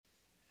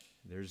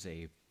There's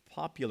a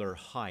popular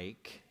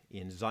hike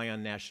in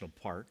Zion National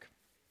Park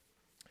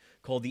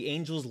called the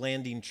Angel's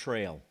Landing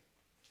Trail.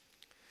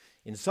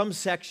 In some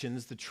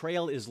sections, the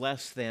trail is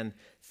less than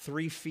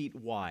 3 feet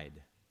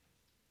wide.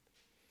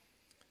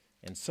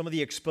 And some of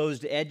the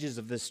exposed edges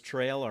of this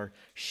trail are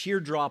sheer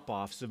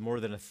drop-offs of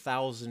more than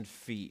 1,000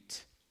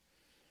 feet.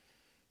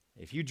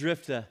 If you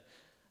drift a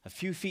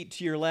few feet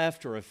to your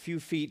left or a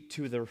few feet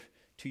to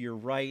your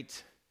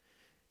right,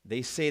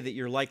 they say that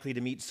you're likely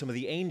to meet some of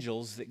the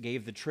angels that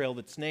gave the trail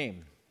its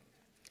name.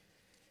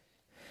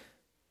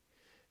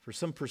 For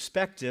some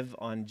perspective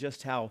on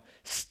just how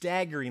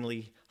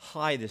staggeringly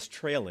high this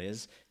trail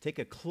is, take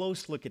a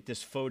close look at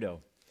this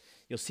photo.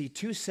 You'll see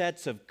 2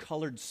 sets of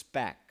colored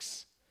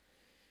specks.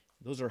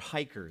 Those are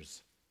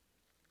hikers.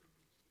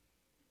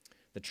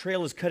 The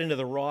trail is cut into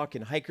the rock,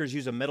 and hikers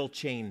use a metal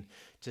chain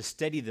to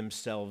steady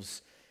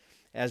themselves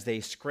as they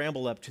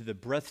scramble up to the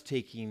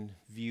breathtaking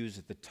views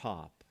at the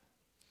top.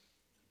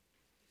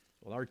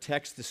 Well, our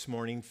text this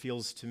morning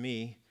feels to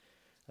me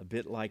a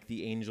bit like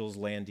the Angel's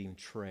Landing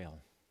Trail.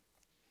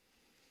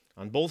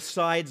 On both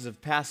sides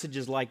of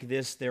passages like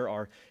this, there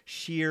are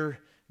sheer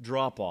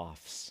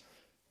drop-offs.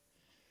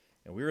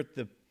 And we're at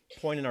the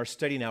point in our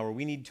study now where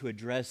we need to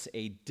address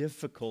a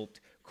difficult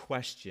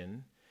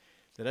question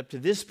that up to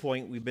this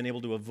point we've been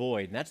able to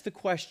avoid. And that's the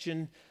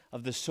question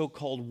of the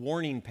so-called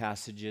warning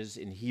passages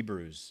in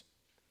Hebrews.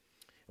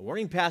 The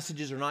warning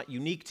passages are not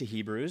unique to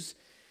Hebrews.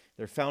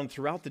 They're found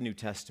throughout the New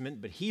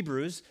Testament, but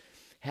Hebrews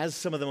has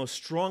some of the most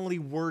strongly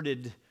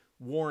worded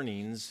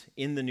warnings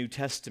in the New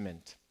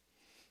Testament.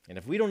 And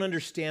if we don't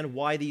understand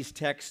why these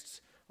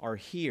texts are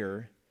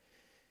here,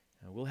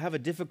 we'll have a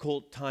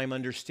difficult time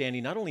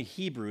understanding not only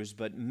Hebrews,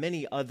 but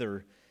many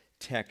other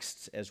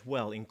texts as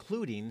well,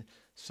 including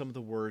some of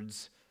the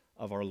words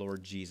of our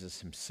Lord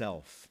Jesus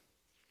himself.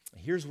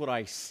 Here's what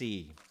I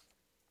see.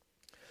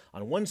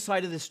 On one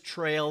side of this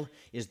trail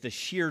is the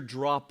sheer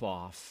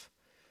drop-off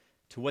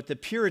to what the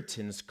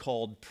Puritans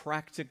called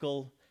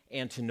practical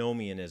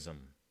antinomianism.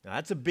 Now,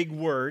 that's a big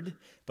word,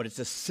 but it's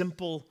a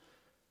simple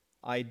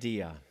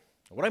idea.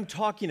 What I'm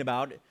talking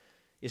about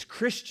is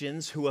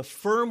Christians who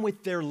affirm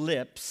with their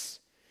lips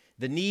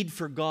the need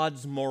for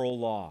God's moral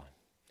law,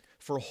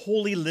 for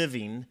holy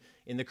living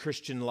in the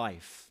Christian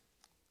life.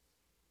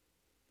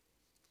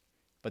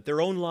 But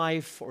their own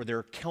life or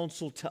their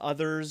counsel to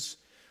others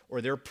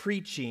or their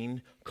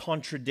preaching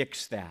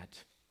contradicts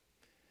that,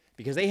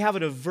 because they have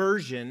an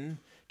aversion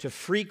to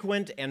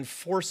frequent and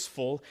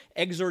forceful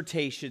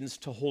exhortations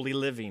to holy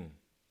living.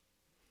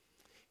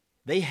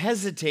 They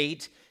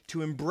hesitate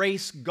to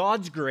embrace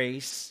God's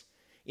grace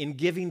in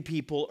giving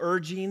people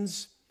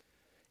urgings,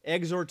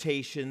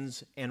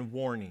 exhortations, and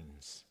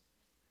warnings.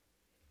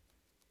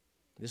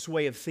 This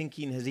way of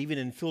thinking has even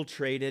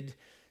infiltrated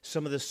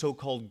some of the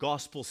so-called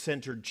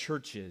gospel-centered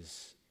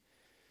churches.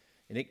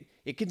 And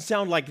it can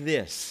sound like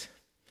this: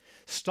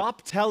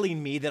 stop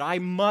telling me that I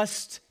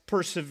must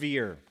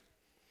persevere.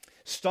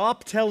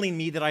 Stop telling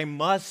me that I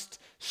must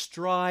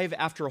strive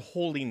after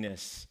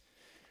holiness,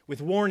 with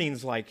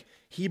warnings like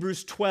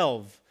Hebrews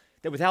 12,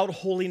 that without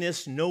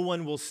holiness no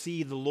one will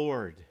see the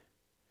Lord.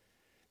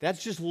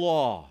 That's just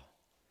law.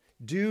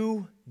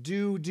 Do.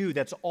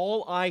 That's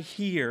all I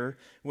hear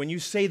when you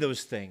say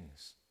those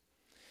things.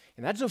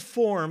 And that's a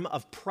form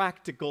of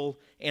practical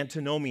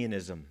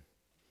antinomianism.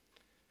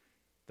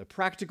 The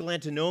practical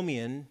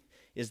antinomian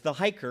is the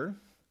hiker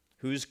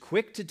who's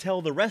quick to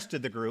tell the rest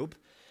of the group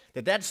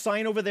that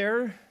sign over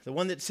there, the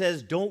one that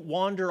says, "Don't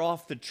wander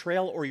off the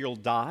trail or you'll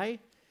die,"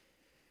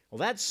 well,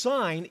 that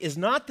sign is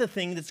not the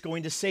thing that's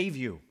going to save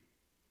you,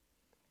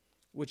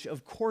 which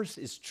of course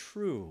is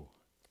true,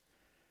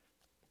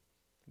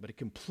 but it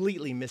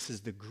completely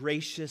misses the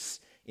gracious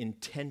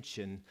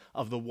intention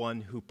of the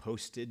one who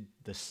posted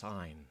the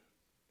sign.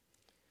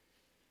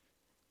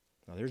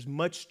 Now, there's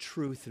much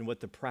truth in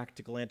what the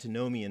practical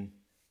antinomian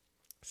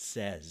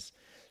says,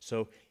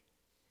 so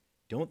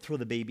don't throw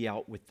the baby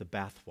out with the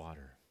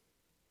bathwater.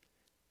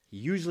 He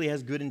usually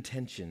has good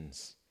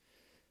intentions,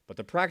 but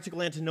the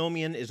practical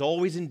antinomian is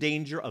always in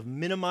danger of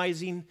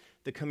minimizing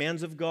the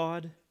commands of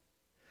God,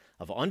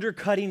 of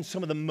undercutting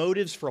some of the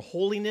motives for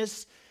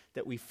holiness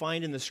that we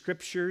find in the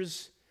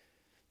Scriptures,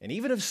 and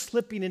even of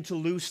slipping into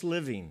loose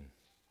living.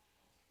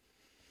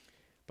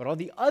 But on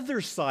the other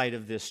side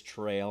of this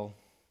trail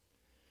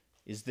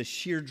is the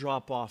sheer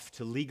drop-off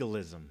to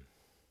legalism.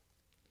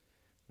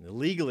 And the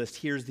legalist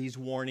hears these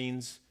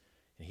warnings,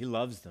 and he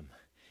loves them.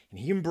 And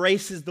he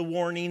embraces the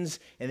warnings,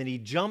 and then he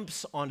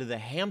jumps onto the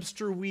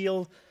hamster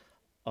wheel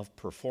of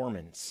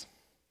performance.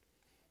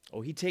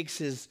 Oh, he takes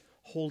his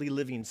holy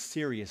living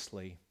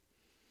seriously,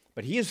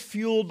 but he is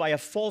fueled by a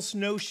false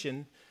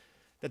notion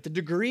that the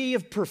degree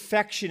of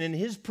perfection in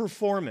his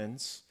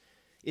performance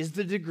is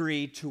the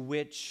degree to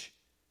which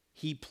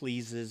he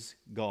pleases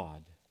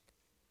God.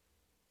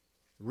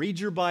 Read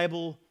your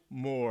Bible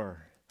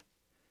more.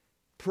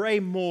 Pray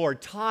more.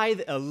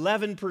 Tithe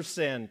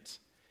 11%.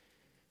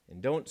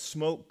 And don't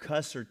smoke,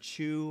 cuss, or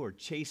chew, or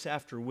chase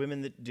after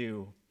women that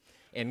do.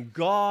 And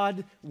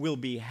God will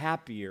be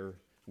happier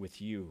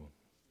with you.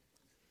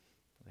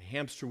 The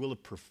hamster wheel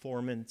of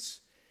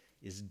performance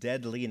is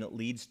deadly, and it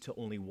leads to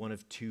only one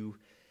of two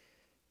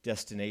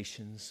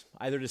destinations,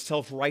 either to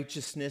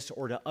self-righteousness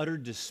or to utter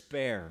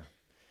despair,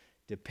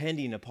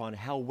 depending upon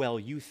how well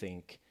you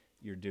think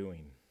you're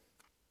doing.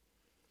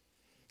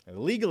 Now, the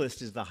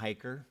legalist is the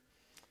hiker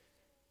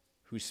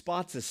who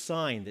spots a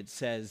sign that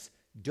says,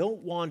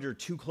 "Don't wander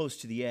too close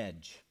to the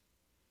edge."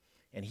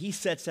 And he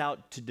sets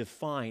out to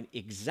define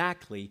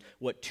exactly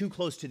what too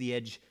close to the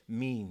edge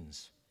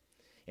means.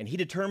 And he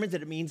determines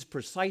that it means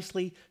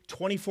precisely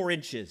 24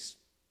 inches.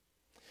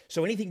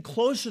 So anything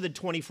closer than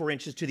 24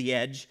 inches to the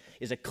edge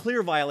is a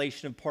clear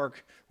violation of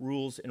park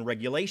rules and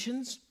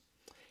regulations.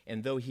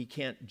 And though he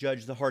can't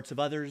judge the hearts of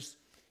others,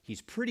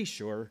 he's pretty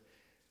sure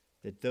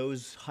that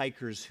those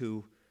hikers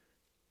who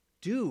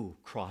do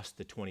cross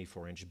the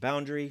 24-inch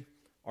boundary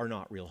are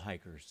not real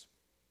hikers.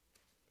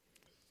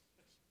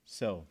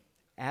 So,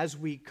 as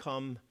we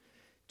come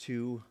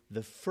to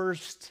the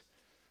first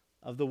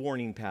of the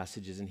warning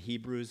passages in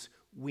Hebrews,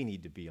 we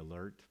need to be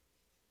alert.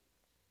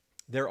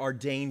 There are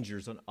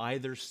dangers on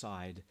either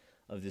side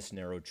of this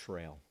narrow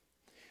trail.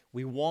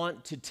 We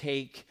want to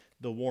take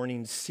the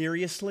warning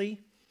seriously,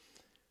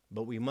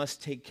 but we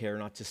must take care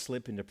not to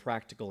slip into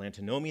practical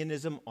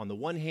antinomianism on the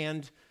one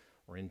hand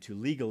or into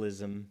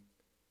legalism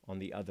on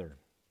the other.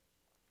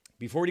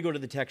 Before we go to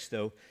the text,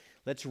 though,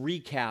 let's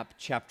recap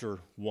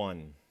chapter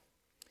 1.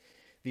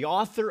 The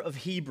author of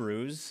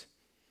Hebrews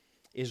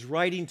is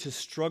writing to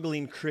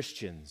struggling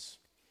Christians,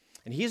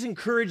 and he is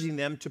encouraging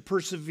them to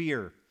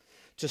persevere,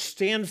 to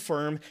stand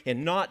firm,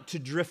 and not to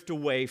drift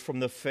away from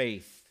the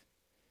faith.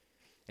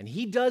 And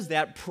he does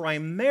that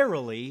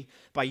primarily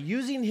by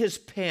using his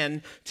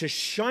pen to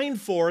shine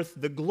forth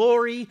the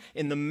glory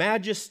and the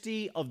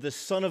majesty of the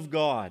Son of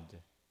God.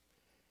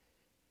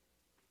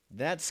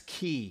 That's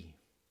key.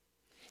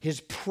 His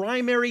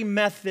primary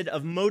method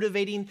of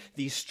motivating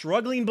these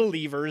struggling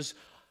believers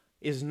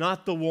is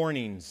not the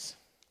warnings,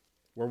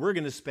 where we're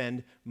going to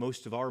spend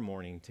most of our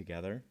morning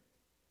together.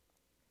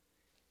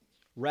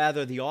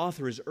 Rather, the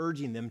author is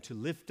urging them to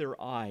lift their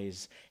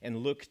eyes and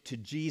look to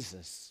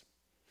Jesus,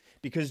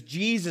 because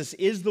Jesus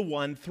is the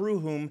one through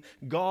whom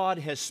God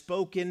has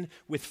spoken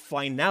with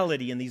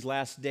finality in these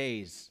last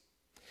days.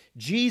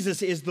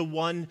 Jesus is the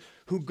one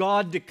who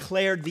God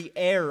declared the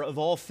heir of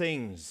all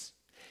things.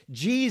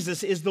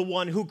 Jesus is the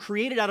one who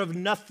created out of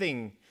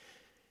nothing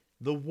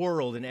the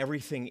world and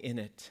everything in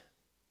it.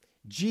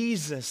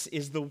 Jesus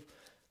is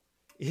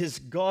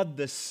God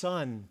the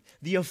Son,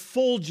 the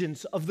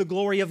effulgence of the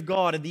glory of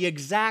God and the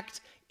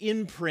exact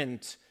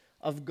imprint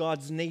of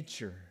God's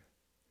nature.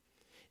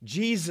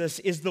 Jesus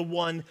is the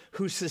one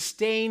who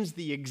sustains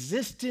the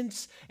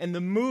existence and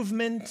the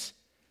movement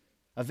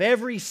of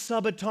every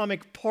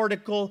subatomic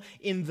particle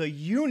in the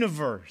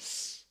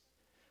universe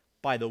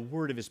by the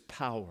word of his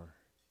power.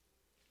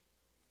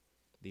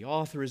 The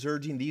author is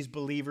urging these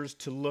believers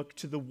to look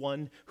to the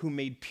one who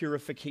made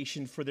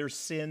purification for their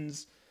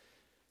sins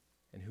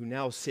and who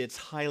now sits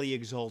highly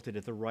exalted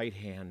at the right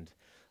hand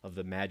of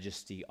the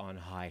majesty on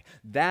high.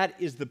 That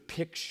is the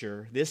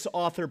picture this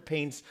author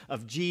paints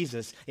of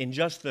Jesus in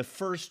just the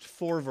first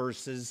 4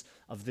 verses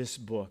of this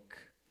book.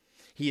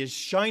 He is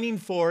shining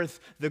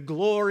forth the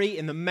glory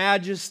and the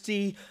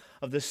majesty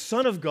of the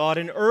Son of God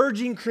and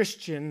urging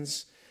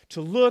Christians to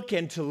look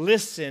and to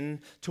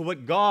listen to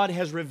what God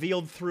has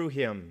revealed through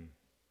him.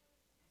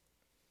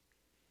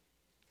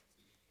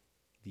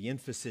 The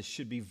emphasis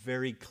should be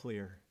very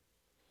clear.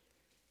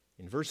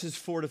 In verses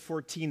 4 to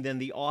 14, then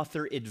the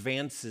author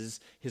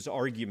advances his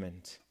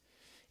argument.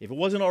 If it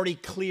wasn't already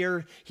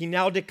clear, he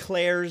now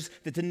declares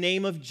that the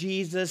name of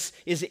Jesus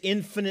is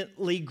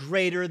infinitely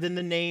greater than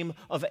the name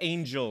of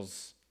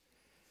angels.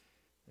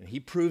 And he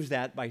proves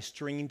that by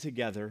stringing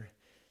together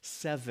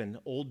 7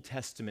 Old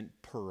Testament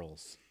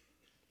pearls.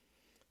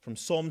 From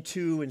Psalm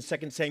 2 and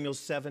 2 Samuel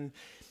 7,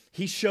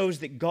 he shows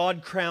that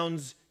God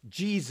crowns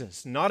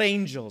Jesus, not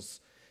angels,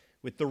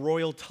 with the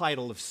royal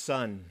title of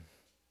Son.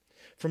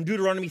 From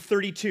Deuteronomy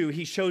 32,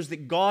 he shows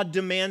that God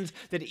demands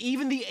that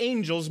even the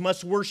angels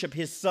must worship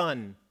his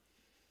Son.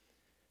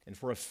 And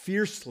for a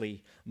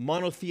fiercely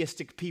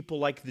monotheistic people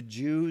like the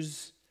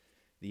Jews,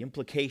 the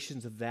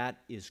implications of that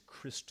is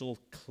crystal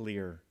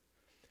clear.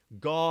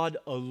 God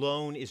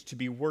alone is to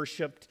be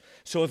worshiped.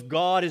 So if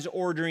God is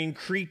ordering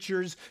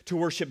creatures to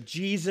worship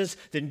Jesus,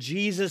 then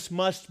Jesus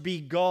must be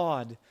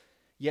God,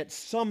 yet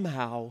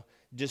somehow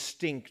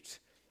distinct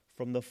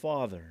from the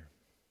Father.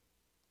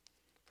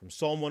 From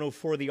Psalm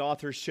 104, the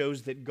author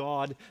shows that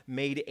God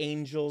made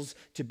angels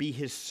to be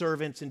his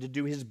servants and to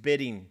do his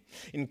bidding.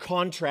 In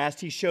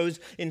contrast, he shows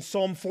in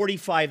Psalm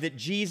 45 that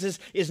Jesus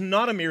is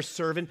not a mere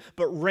servant,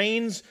 but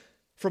reigns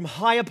from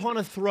high upon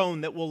a throne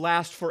that will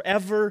last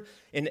forever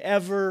and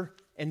ever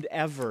and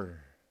ever.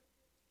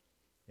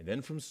 And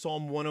then from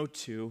Psalm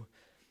 102,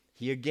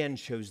 he again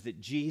shows that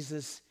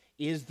Jesus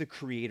is the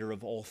creator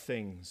of all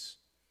things.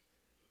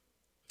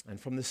 And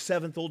from the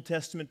 7th Old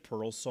Testament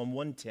pearl, Psalm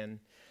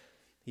 110,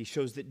 he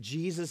shows that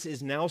Jesus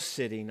is now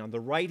sitting on the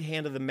right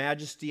hand of the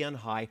majesty on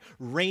high,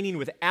 reigning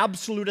with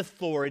absolute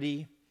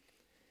authority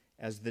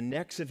as the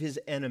necks of his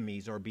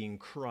enemies are being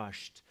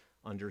crushed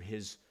under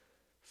his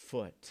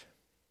foot.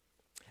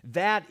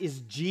 That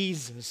is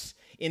Jesus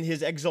in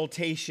his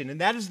exaltation,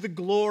 and that is the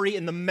glory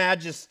and the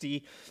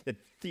majesty that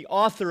the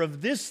author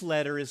of this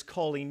letter is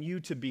calling you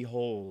to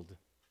behold.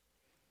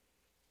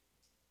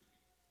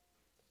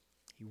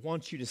 He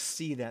wants you to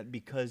see that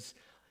because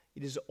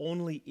it is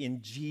only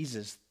in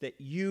Jesus that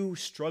you,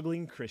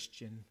 struggling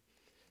Christian,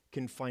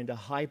 can find a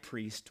high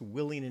priest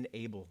willing and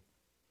able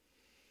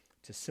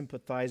to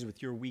sympathize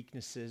with your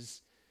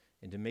weaknesses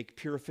and to make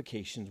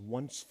purifications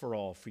once for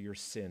all for your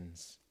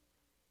sins.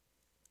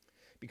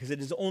 Because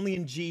it is only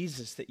in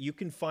Jesus that you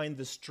can find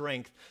the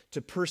strength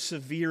to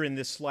persevere in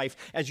this life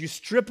as you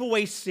strip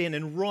away sin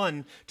and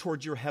run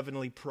towards your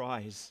heavenly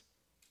prize.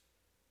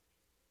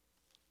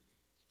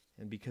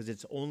 And because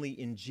it's only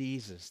in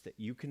Jesus that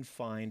you can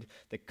find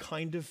the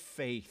kind of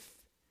faith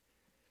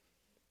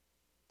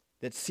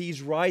that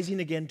sees rising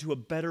again to a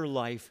better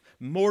life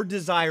more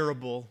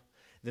desirable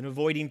than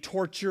avoiding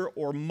torture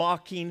or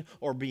mocking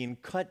or being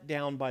cut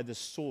down by the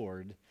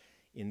sword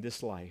in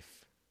this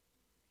life.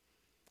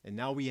 And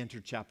now we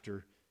enter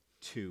chapter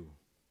 2.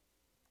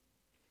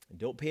 And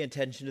don't pay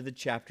attention to the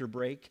chapter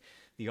break.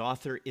 The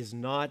author is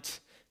not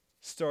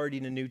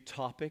starting a new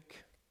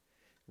topic.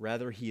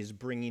 Rather, he is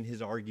bringing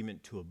his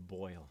argument to a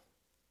boil.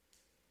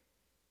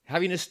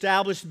 Having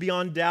established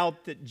beyond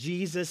doubt that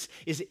Jesus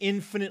is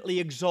infinitely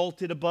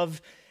exalted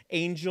above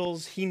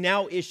angels, he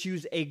now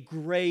issues a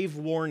grave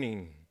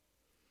warning.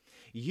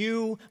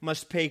 You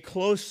must pay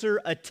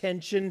closer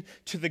attention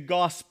to the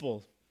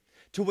gospel,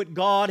 to what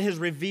God has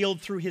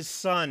revealed through his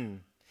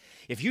Son.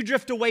 If you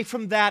drift away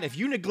from that, if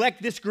you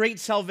neglect this great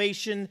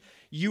salvation,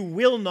 you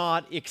will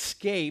not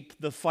escape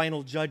the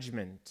final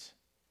judgment.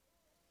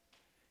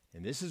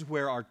 And this is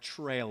where our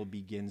trail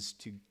begins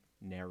to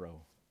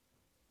narrow.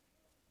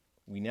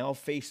 We now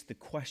face the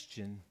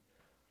question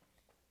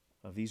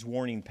of these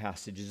warning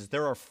passages.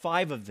 There are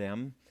 5 of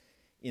them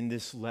in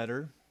this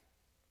letter.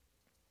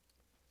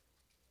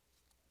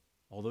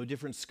 Although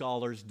different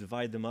scholars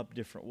divide them up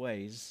different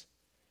ways.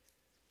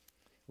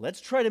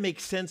 Let's try to make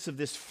sense of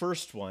this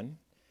first one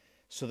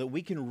so that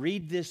we can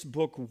read this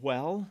book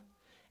well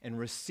and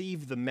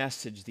receive the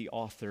message the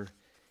author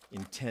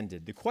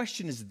intended. The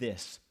question is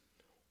this: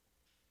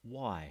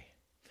 why?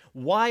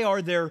 Why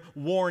are there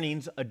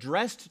warnings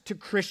addressed to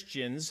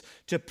Christians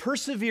to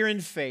persevere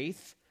in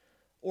faith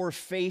or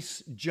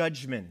face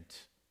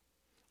judgment?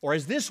 Or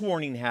as this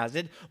warning has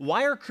it,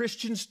 why are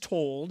Christians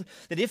told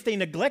that if they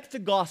neglect the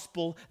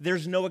gospel,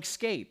 there's no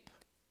escape?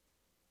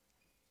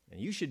 And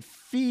you should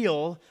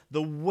feel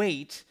the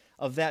weight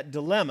of that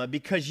dilemma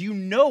because you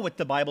know what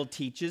the Bible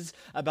teaches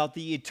about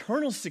the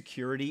eternal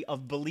security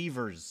of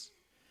believers.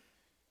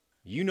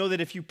 You know that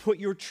if you put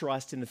your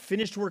trust in the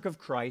finished work of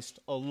Christ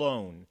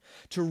alone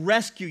to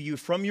rescue you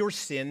from your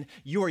sin,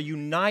 you are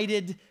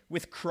united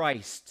with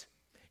Christ.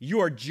 You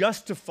are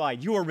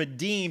justified. You are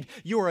redeemed.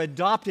 You are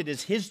adopted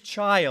as his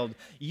child.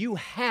 You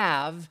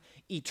have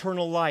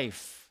eternal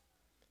life,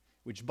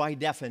 which by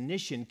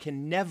definition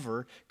can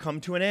never come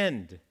to an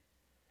end.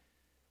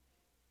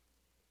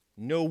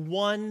 No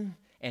one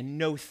and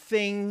no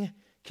thing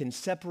can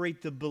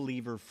separate the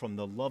believer from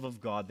the love of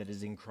God that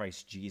is in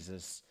Christ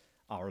Jesus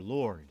our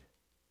Lord.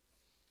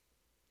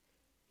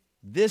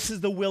 This is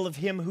the will of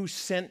him who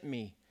sent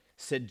me,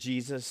 said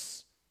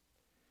Jesus,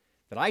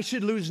 that I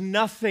should lose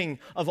nothing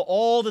of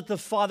all that the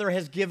Father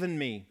has given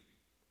me.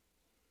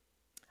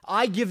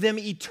 I give them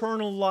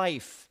eternal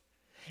life,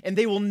 and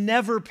they will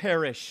never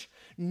perish.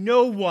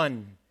 No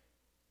one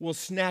will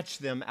snatch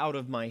them out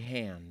of my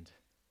hand.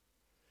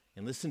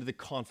 And listen to the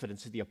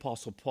confidence of the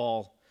Apostle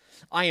Paul.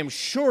 I am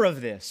sure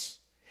of this,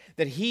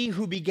 that he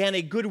who began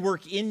a good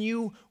work in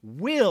you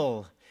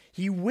will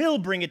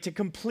bring it to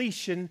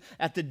completion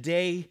at the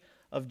day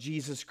of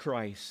Jesus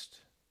Christ.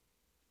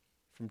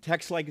 From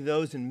texts like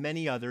those and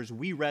many others,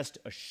 we rest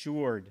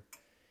assured.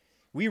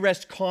 We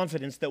rest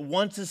confident that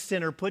once a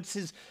sinner puts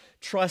his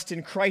trust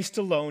in Christ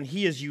alone,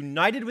 he is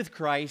united with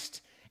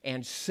Christ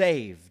and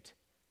saved.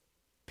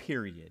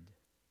 Period.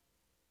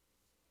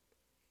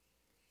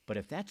 But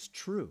if that's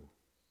true,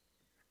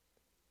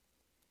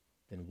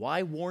 then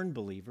why warn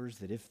believers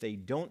that if they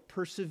don't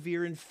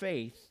persevere in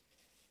faith,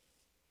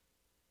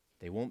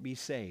 they won't be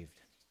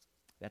saved?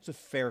 That's a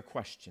fair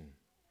question.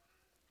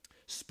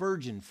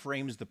 Spurgeon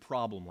frames the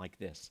problem like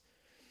this: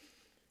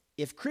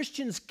 if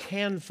Christians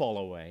can fall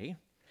away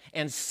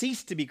and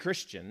cease to be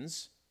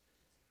Christians,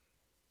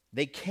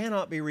 they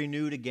cannot be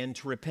renewed again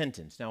to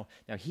repentance. Now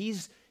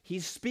he's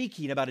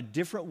speaking about a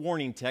different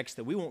warning text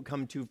that we won't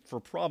come to for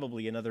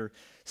probably another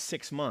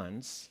 6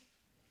 months,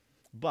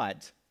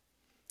 but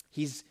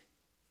he's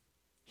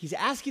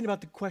asking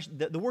about the question,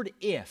 the word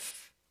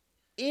if.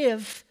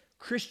 If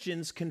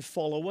Christians can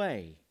fall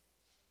away.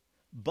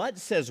 But,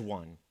 says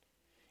one,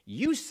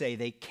 you say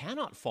they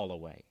cannot fall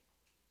away.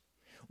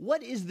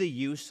 What is the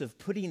use of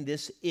putting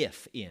this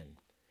if in?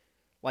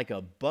 Like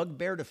a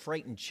bugbear to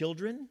frighten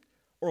children?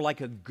 Or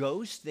like a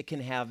ghost that can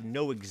have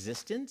no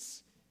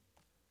existence?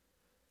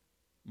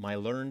 My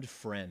learned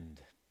friend,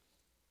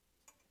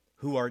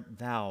 who art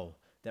thou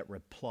that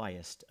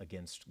repliest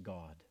against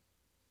God?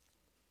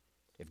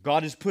 If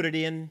God has put it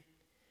in,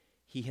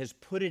 He has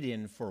put it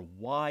in for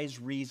wise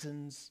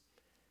reasons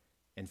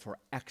and for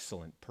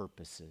excellent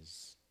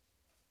purposes.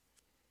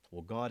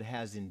 Well, God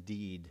has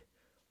indeed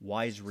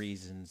wise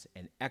reasons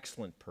and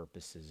excellent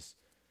purposes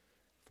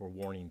for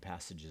warning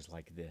passages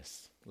like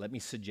this. Let me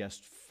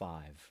suggest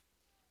 5.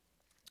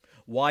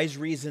 Wise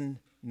reason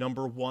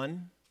number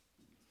 1.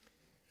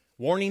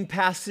 Warning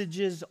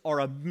passages are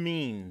a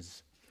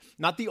means.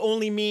 Not the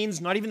only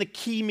means, not even the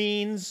key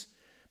means,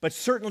 but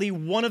certainly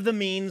one of the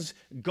means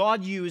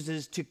God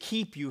uses to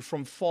keep you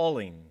from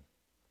falling.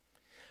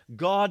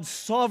 God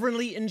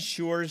sovereignly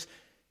ensures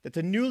that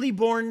the newly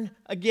born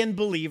again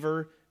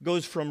believer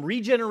goes from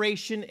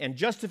regeneration and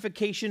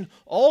justification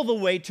all the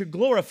way to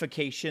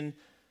glorification,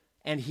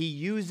 and He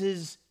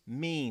uses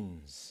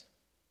means.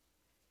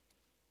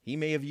 He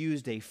may have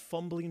used a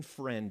fumbling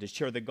friend to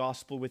share the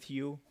gospel with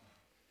you,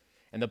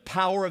 and the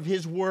power of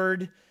His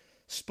word,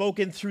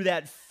 spoken through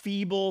that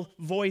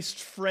feeble-voiced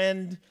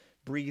friend,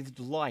 breathed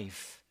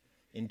life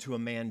into a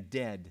man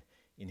dead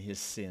in his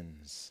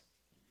sins.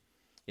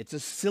 It's a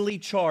silly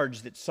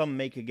charge that some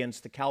make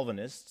against the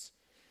Calvinists.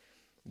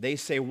 They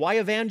say, why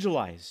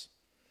evangelize?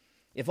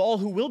 If all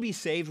who will be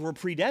saved were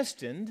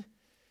predestined,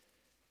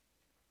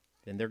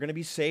 then they're going to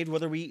be saved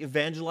whether we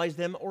evangelize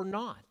them or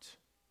not.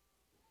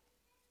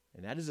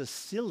 And that is a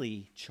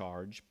silly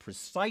charge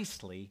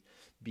precisely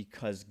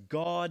because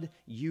God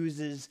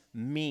uses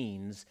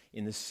means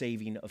in the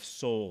saving of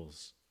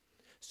souls.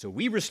 So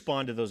we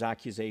respond to those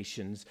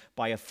accusations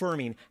by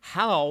affirming,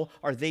 how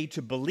are they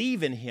to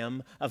believe in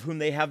Him of whom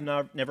they have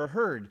never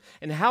heard?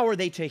 And how are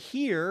they to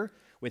hear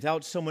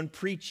without someone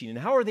preaching? And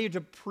how are they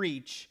to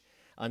preach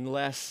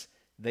unless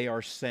they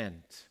are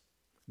sent?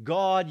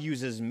 God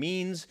uses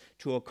means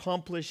to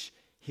accomplish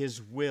His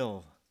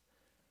will.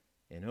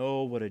 And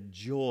oh, what a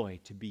joy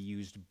to be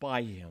used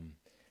by Him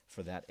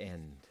for that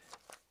end.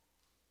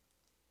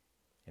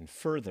 And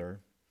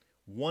further,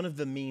 one of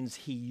the means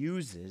He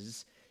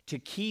uses to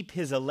keep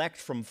His elect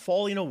from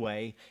falling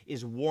away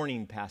is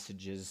warning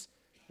passages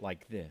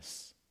like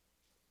this.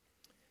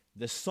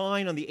 The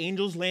sign on the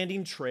Angel's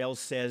Landing Trail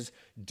says,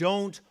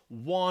 don't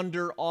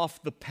wander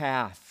off the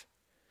path.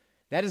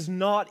 That is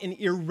not an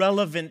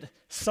irrelevant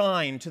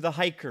sign to the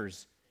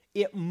hikers.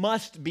 It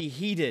must be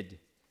heeded.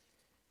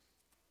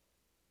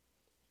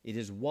 It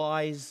is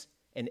wise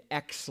and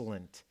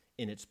excellent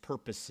in its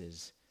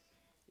purposes.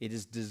 It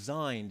is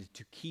designed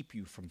to keep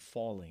you from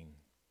falling.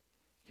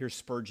 Here's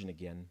Spurgeon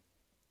again.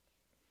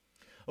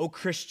 O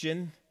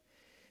Christian,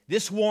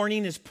 this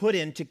warning is put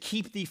in to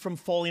keep thee from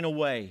falling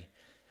away.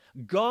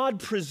 God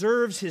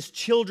preserves His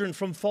children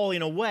from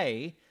falling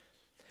away,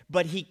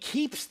 but He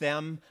keeps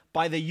them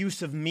by the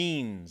use of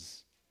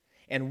means.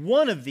 And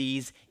one of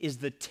these is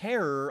the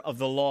terror of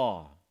the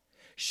law,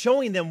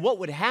 showing them what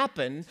would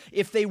happen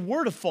if they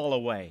were to fall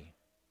away.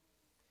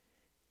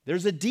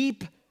 There's a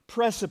deep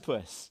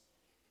precipice.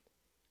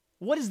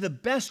 What is the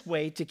best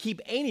way to keep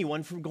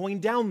anyone from going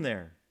down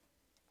there?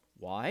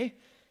 Why?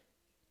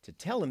 To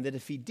tell him that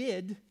if he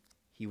did,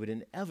 he would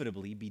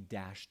inevitably be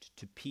dashed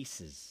to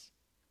pieces.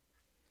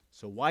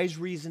 So wise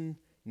reason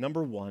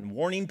number 1,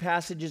 warning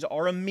passages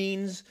are a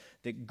means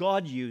that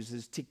God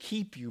uses to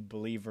keep you,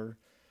 believer,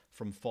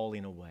 from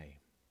falling away.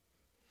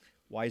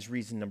 Wise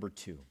reason number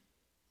 2.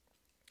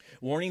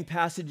 Warning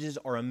passages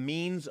are a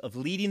means of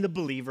leading the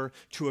believer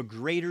to a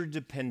greater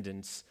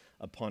dependence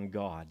upon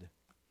God.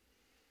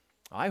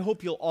 I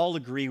hope you'll all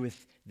agree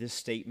with this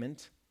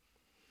statement.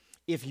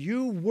 If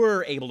you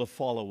were able to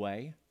fall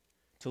away,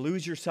 to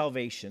lose your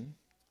salvation,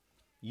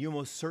 you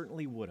most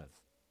certainly would have.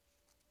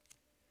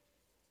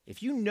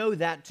 If you know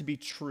that to be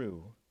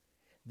true,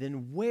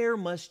 then where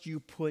must you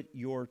put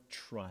your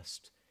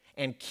trust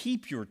and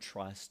keep your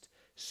trust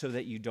so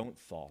that you don't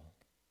fall?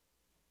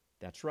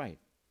 That's right.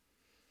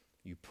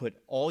 You put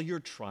all your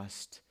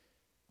trust,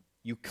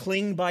 you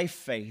cling by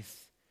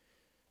faith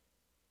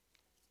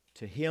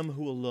to Him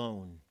who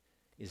alone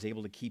is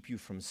able to keep you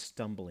from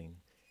stumbling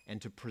and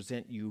to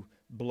present you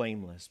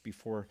blameless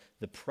before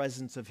the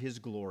presence of His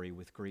glory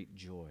with great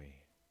joy.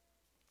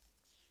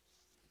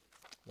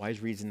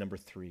 Wise reason number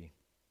 3.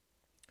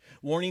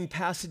 Warning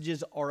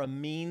passages are a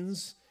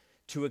means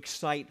to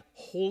excite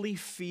holy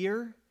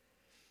fear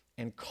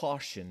and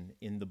caution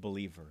in the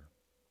believer.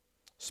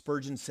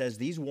 Spurgeon says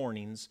these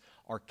warnings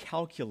are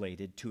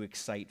calculated to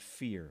excite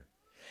fear.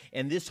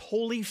 And this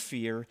holy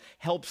fear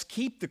helps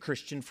keep the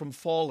Christian from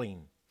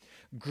falling.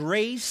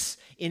 Grace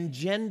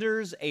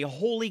engenders a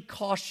holy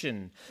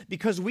caution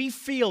because we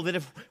feel that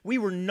if we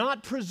were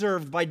not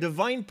preserved by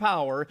divine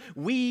power,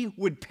 we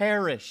would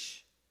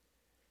perish.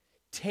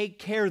 Take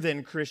care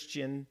then,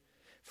 Christian,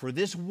 for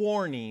this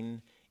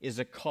warning is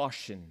a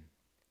caution.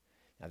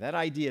 Now that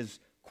idea is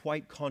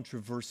quite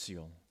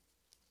controversial.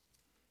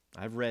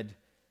 I've read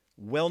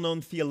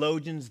well-known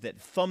theologians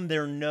that thumb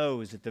their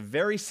nose at the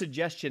very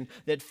suggestion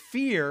that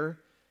fear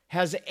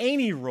has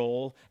any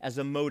role as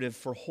a motive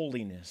for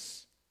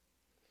holiness.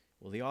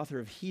 Well, the author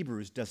of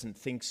Hebrews doesn't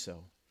think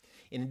so.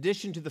 In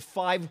addition to the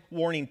 5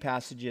 warning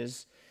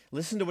passages,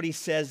 listen to what he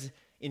says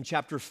in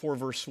chapter 4,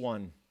 verse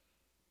 1.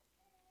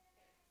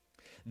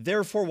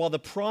 Therefore, while the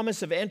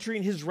promise of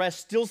entering his rest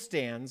still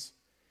stands,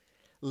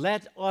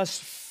 let us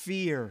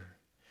fear,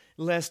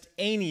 lest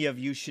any of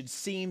you should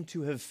seem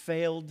to have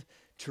failed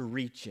to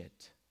reach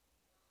it.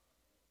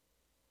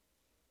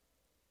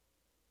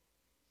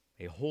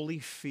 A holy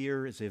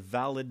fear is a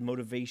valid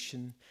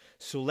motivation,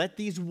 so let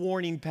these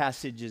warning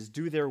passages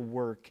do their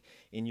work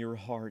in your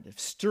heart of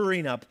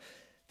stirring up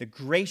the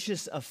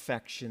gracious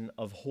affection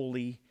of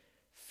holy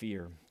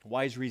fear.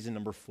 Wise reason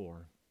number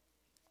 4.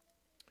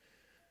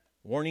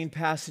 Warning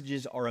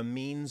passages are a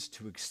means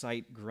to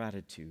excite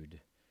gratitude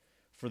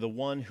for the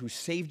one who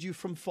saved you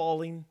from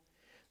falling,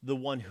 the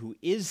one who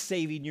is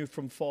saving you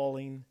from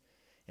falling,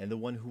 and the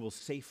one who will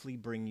safely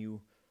bring you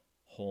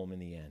home in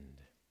the end.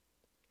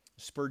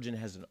 Spurgeon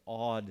has an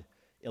odd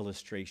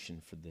illustration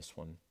for this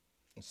one.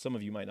 Some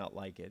of you might not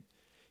like it.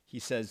 He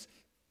says,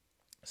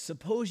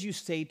 suppose you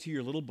say to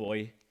your little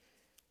boy,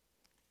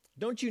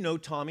 don't you know,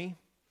 Tommy,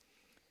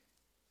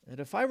 that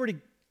if I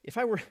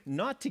were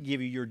not to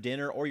give you your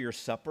dinner or your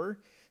supper,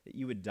 that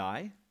you would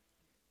die?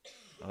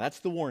 Now that's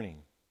the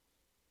warning.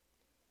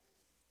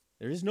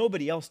 There is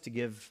nobody else to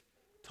give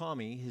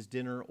Tommy his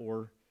dinner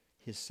or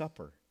his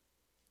supper.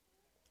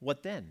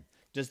 What then?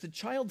 Does the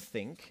child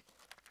think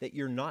that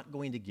you're not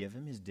going to give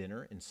him his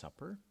dinner and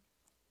supper?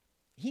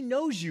 He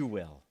knows you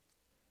will,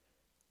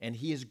 and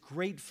he is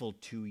grateful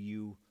to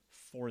you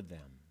for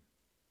them.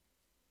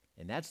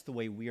 And that's the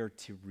way we are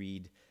to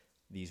read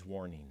these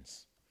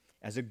warnings,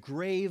 as a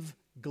grave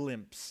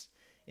glimpse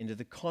into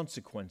the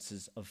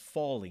consequences of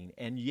falling,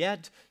 and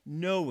yet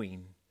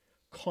knowing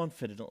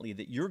confidently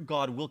that your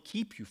God will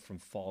keep you from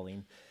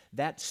falling.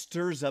 That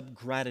stirs up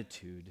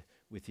gratitude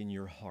within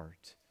your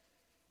heart.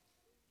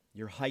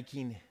 You're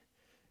hiking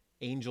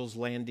Angel's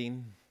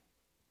Landing,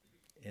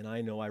 and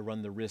I know I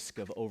run the risk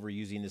of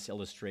overusing this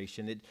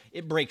illustration.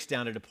 It breaks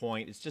down at a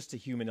point. It's just a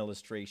human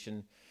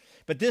illustration.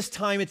 But this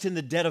time it's in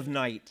the dead of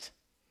night.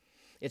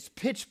 It's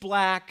pitch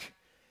black,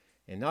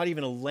 and not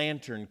even a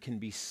lantern can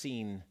be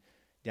seen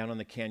down on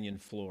the canyon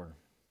floor.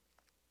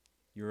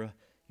 You're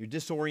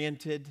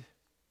disoriented,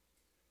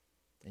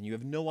 and you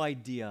have no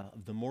idea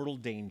of the mortal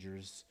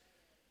dangers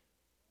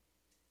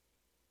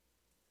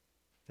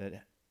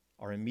that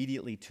are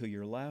immediately to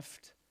your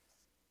left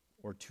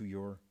or to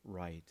your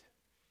right.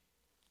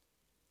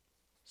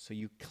 So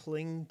you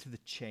cling to the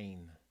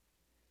chain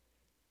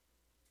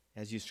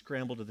as you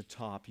scramble to the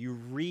top. You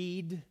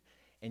read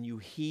and you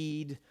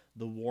heed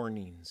the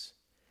warnings,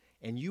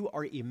 and you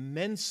are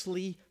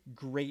immensely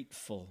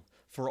grateful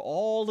for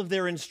all of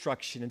their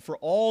instruction and for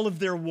all of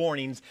their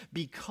warnings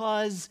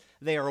because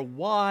they are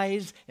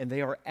wise and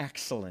they are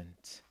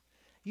excellent.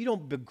 You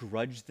don't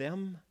begrudge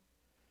them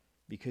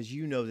because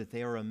you know that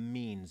they are a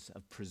means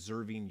of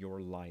preserving your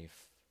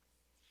life.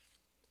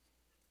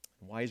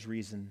 Wise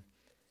reason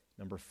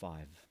number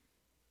 5.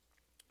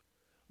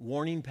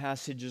 Warning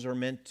passages are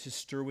meant to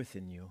stir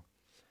within you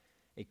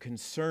a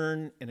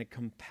concern and a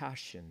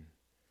compassion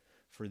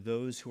for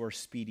those who are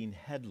speeding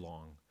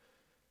headlong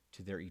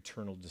to their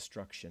eternal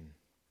destruction.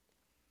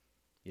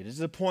 It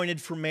is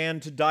appointed for man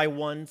to die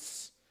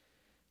once,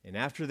 and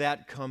after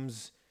that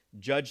comes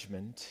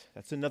judgment.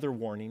 That's another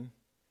warning.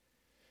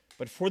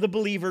 But for the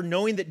believer,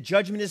 knowing that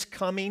judgment is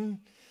coming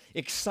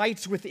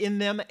excites within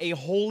them a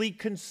holy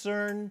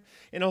concern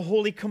and a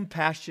holy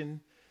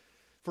compassion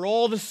for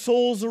all the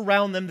souls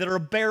around them that are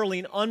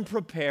barreling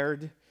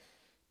unprepared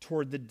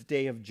toward the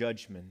day of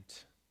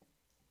judgment.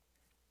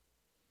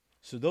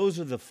 So those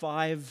are the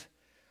 5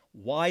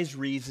 wise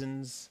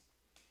reasons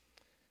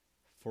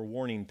for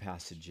warning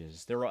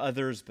passages. There are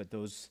others, but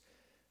those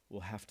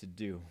we'll have to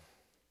do.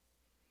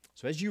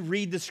 So as you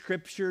read the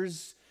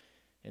scriptures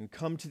and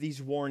come to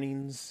these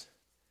warnings,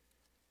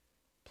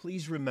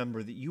 please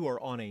remember that you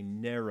are on a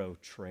narrow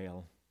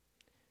trail.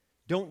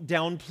 Don't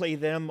downplay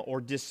them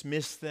or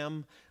dismiss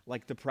them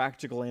like the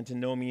practical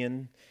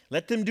antinomian.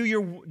 Let them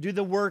do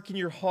the work in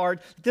your heart.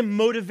 Let them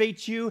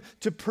motivate you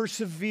to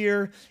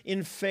persevere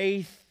in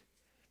faith.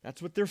 That's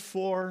what they're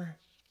for.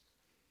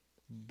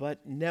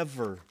 But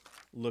never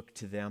look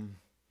to them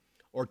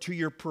or to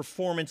your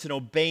performance in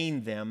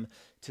obeying them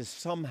to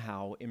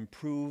somehow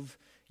improve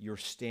your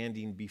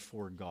standing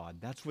before God.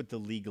 That's what the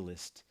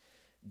legalist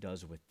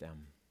does with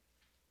them.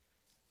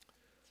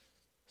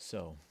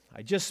 So,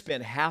 I just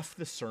spent half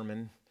the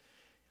sermon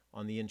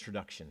on the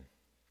introduction.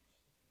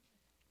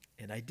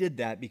 And I did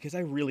that because I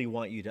really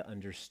want you to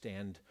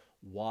understand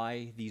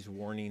why these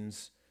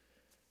warnings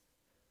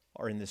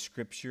are in the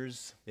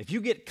scriptures. If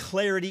you get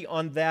clarity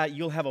on that,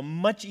 you'll have a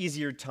much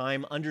easier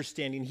time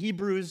understanding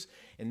Hebrews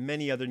and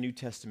many other New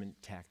Testament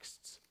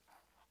texts.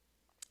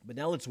 But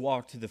now let's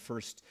walk to the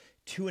first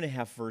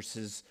 2.5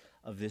 verses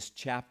of this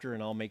chapter,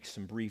 and I'll make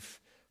some brief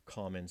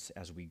comments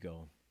as we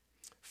go.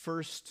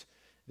 First,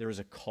 there is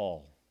a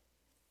call.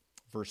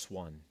 Verse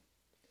 1,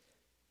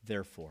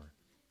 therefore.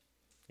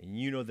 And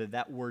you know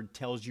that word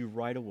tells you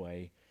right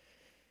away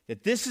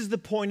that this is the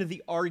point that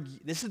the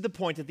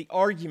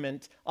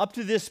argument up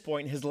to this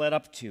point has led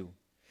up to.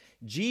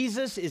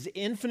 Jesus is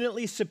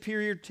infinitely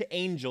superior to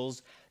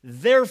angels.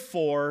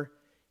 Therefore,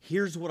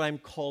 here's what I'm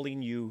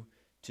calling you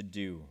to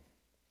do.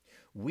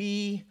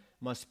 we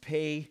must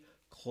pay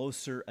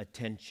closer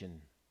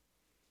attention.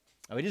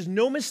 Now, it is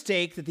no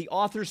mistake that the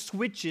author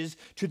switches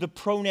to the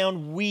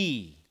pronoun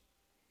we.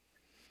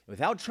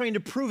 Without trying to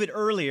prove it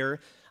earlier,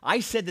 I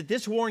said that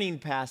this warning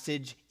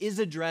passage is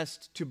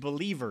addressed to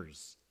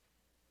believers.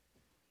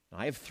 Now,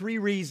 I have 3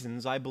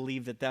 reasons I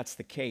believe that that's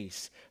the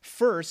case.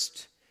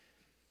 First,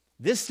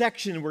 this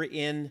section we're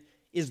in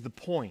is the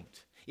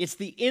point. It's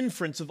the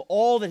inference of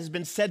all that has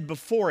been said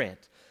before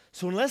it.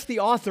 So unless the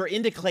author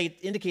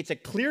indicates a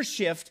clear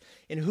shift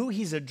in who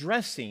he's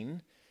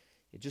addressing,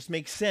 it just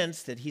makes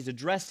sense that he's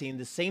addressing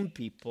the same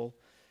people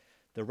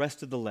the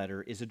rest of the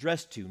letter is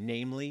addressed to,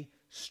 namely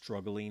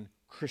struggling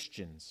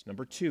Christians.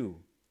 Number 2,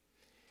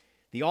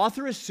 the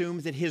author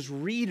assumes that his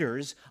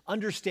readers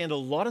understand a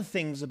lot of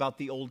things about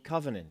the Old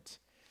Covenant.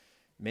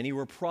 Many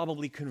were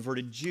probably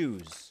converted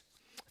Jews.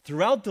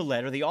 Throughout the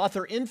letter, the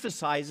author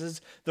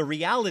emphasizes the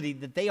reality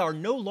that they are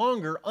no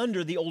longer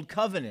under the Old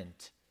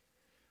Covenant,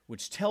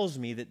 which tells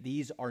me that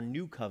these are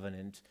New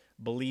Covenant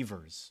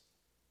believers.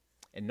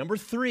 And number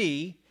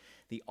 3,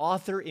 the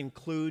author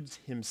includes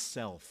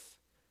himself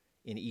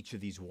in each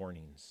of these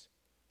warnings.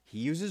 He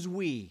uses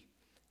we,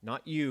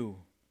 not you.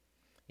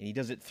 And he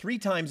does it 3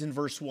 times in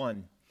verse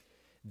 1.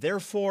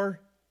 Therefore,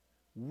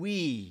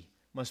 we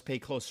must pay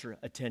closer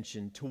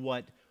attention to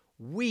what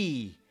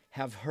we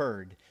have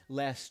heard,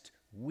 lest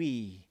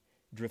we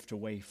drift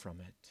away from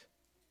it.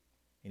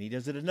 And he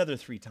does it another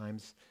 3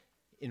 times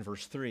in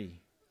verse 3.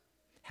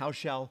 How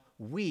shall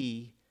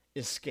we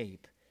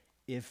escape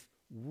if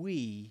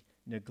we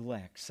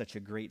neglect such a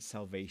great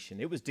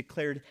salvation? It was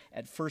declared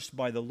at first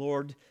by the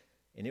Lord,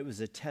 and it was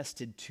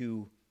attested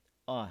to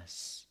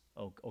us.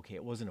 Oh, okay,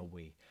 it wasn't a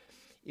we.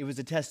 It was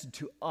attested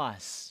to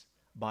us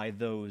by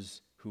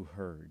those who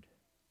heard.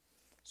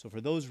 So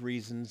for those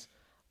reasons,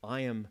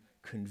 I am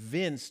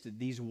convinced that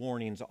these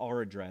warnings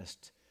are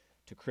addressed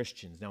to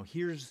Christians. Now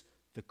here's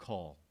the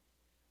call.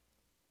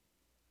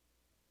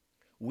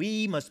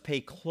 We must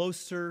pay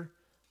closer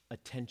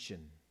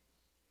attention.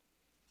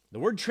 The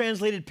word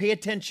translated pay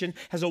attention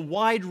has a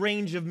wide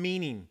range of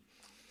meaning.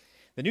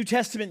 The New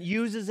Testament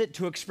uses it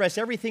to express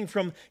everything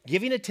from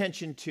giving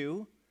attention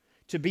to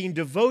being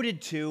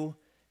devoted to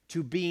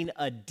being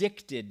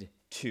addicted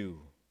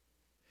to.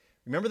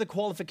 Remember the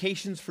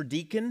qualifications for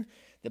deacon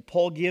that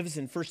Paul gives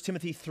in 1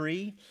 Timothy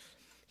 3?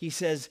 He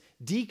says,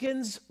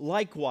 deacons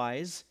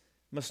likewise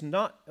must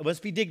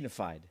be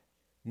dignified,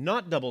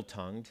 not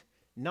double-tongued,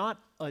 not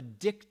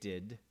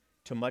addicted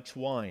to much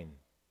wine.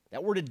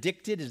 That word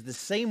addicted is the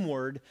same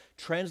word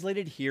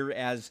translated here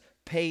as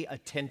pay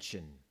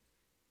attention.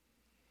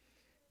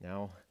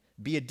 Now,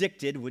 be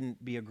addicted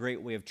wouldn't be a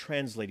great way of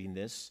translating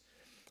this,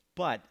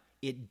 but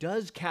it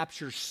does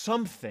capture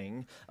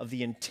something of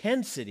the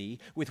intensity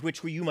with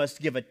which you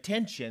must give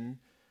attention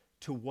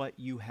to what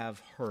you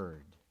have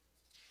heard.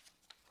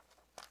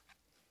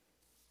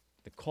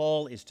 The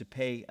call is to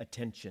pay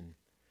attention.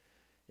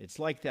 It's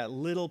like that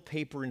little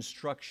paper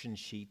instruction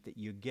sheet that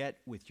you get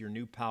with your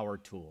new power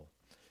tool,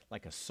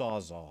 like a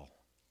Sawzall.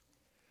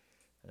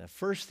 And the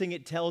first thing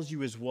it tells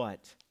you is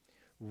what?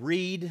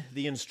 Read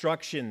the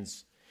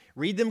instructions.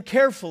 Read them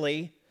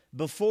carefully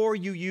before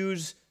you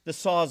use the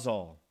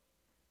Sawzall.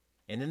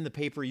 And then the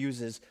paper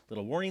uses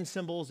little warning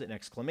symbols and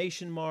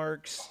exclamation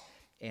marks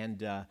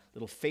and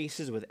little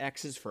faces with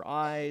X's for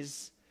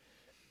eyes.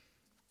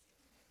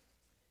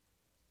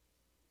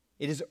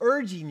 It is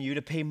urging you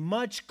to pay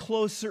much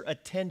closer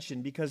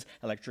attention because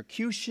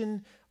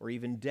electrocution or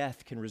even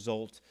death can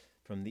result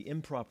from the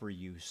improper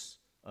use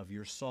of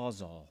your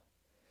Sawzall.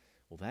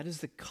 Well, that is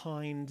the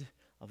kind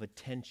of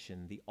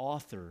attention the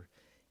author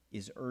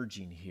is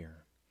urging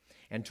here.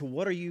 And to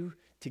what are you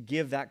to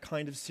give that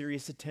kind of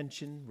serious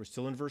attention? We're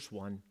still in verse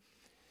 1.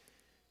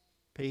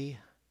 Pay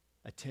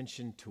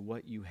attention to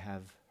what you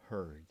have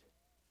heard.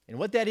 And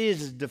what that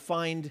is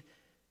defined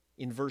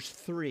in verse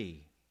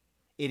 3.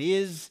 It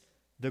is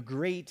the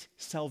great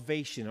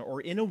salvation, or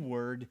in a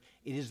word,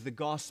 it is the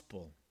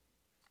gospel.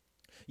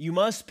 You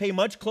must pay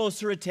much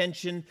closer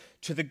attention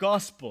to the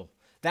gospel.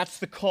 That's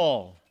the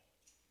call.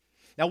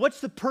 Now,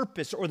 what's the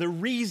purpose or the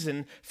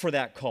reason for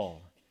that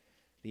call?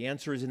 The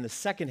answer is in the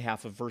second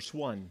half of verse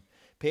 1.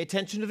 Pay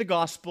attention to the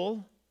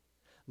gospel,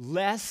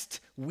 lest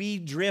we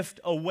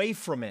drift away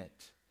from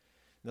it.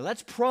 Now,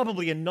 that's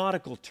probably a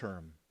nautical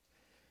term,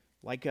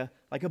 like a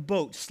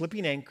boat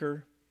slipping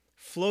anchor,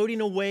 floating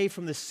away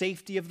from the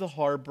safety of the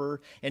harbor,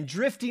 and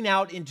drifting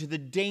out into the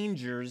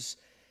dangers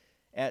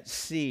at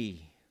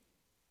sea.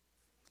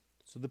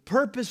 So the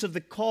purpose of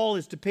the call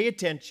is to pay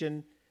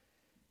attention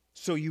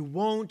so you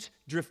won't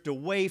drift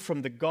away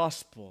from the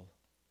gospel.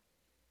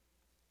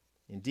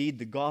 Indeed,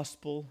 the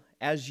gospel,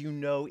 as you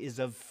know, is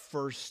of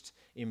first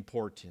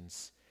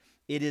importance.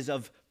 It is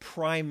of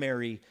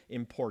primary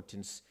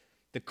importance.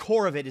 The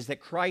core of it is that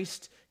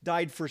Christ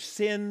died for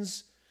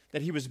sins,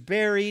 that he was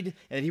buried,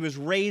 and that he was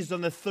raised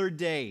on the third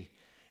day.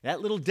 That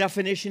little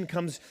definition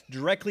comes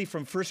directly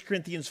from 1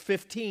 Corinthians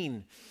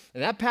 15.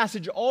 And that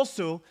passage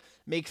also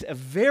makes a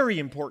very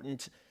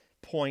important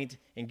point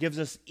and gives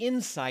us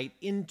insight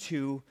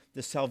into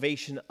the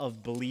salvation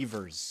of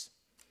believers.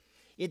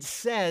 It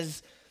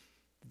says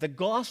the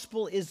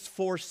gospel is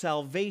for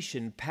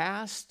salvation,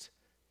 past,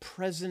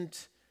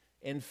 present,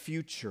 and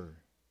future.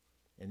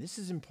 And this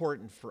is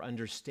important for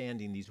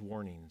understanding these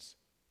warnings.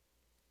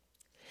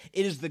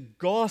 It is the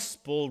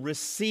gospel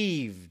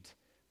received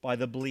by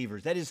the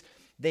believers. That is,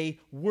 they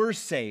were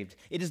saved.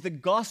 It is the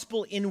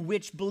gospel in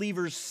which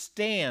believers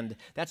stand.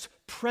 That's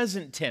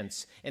present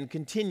tense and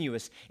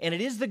continuous. And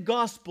it is the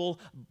gospel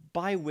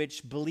by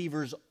which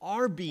believers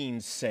are being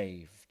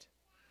saved.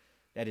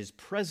 That is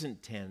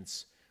present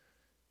tense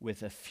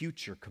with a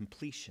future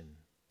completion.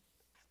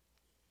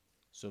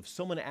 So if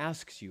someone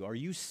asks you, are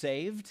you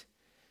saved?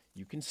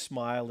 You can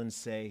smile and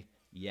say,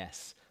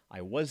 yes, I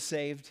was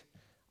saved.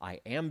 I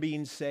am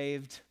being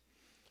saved.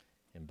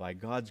 And by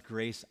God's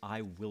grace,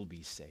 I will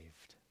be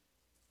saved.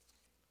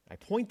 I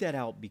point that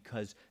out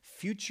because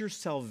future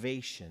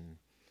salvation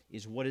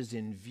is what is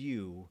in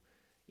view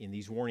in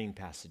these warning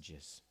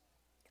passages.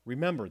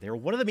 Remember, they're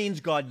one of the means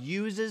God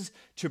uses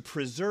to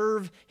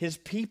preserve his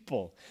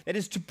people. That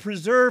is, to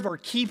preserve or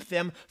keep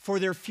them for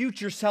their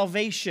future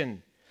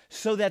salvation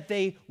so that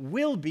they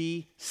will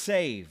be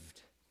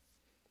saved.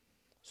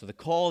 So the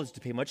call is to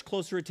pay much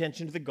closer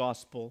attention to the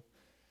gospel,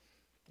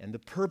 and the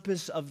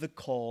purpose of the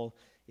call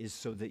is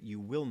so that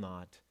you will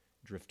not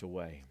drift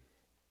away.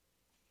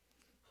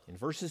 In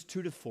verses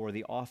 2 to 4,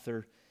 the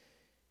author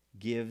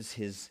gives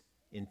his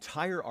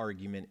entire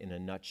argument in a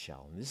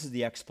nutshell. And this is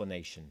the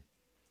explanation.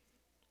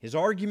 His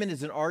argument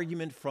is an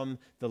argument from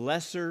the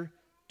lesser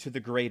to the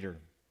greater.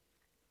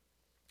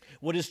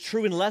 What is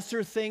true in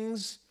lesser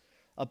things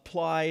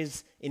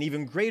applies in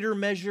even greater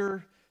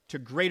measure to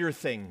greater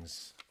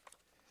things.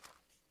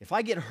 If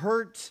I get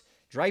hurt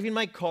driving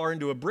my car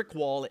into a brick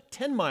wall at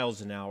 10 miles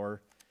an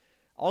hour,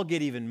 I'll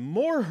get even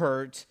more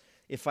hurt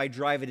if I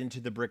drive it into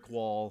the brick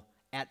wall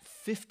at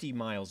 50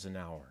 miles an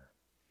hour.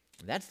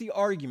 That's the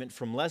argument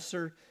from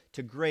lesser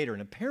to greater.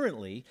 And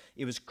apparently,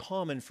 it was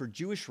common for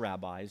Jewish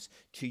rabbis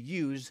to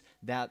use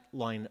that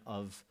line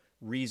of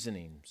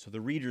reasoning. So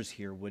the readers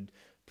here would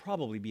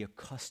probably be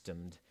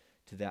accustomed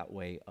to that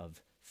way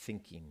of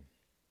thinking.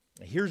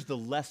 Now, here's the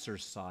lesser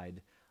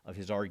side of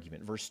his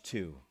argument. Verse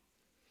 2.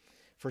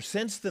 For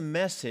since the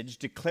message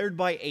declared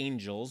by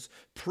angels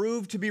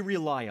proved to be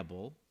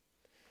reliable,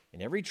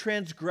 and every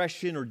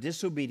transgression or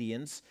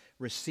disobedience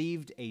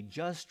received a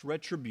just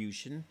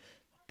retribution,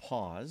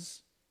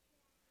 pause.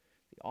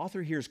 The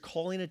author here is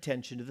calling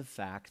attention to the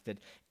fact that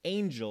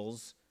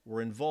angels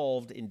were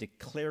involved in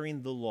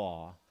declaring the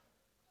law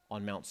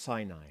on Mount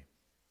Sinai.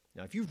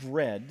 Now, if you've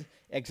read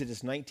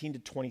Exodus 19 to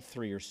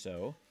 23 or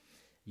so,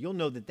 you'll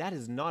know that that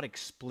is not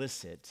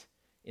explicit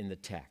in the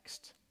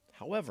text.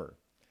 However,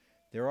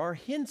 there are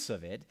hints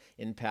of it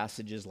in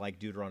passages like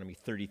Deuteronomy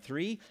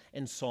 33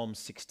 and Psalm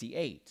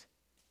 68.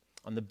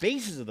 On the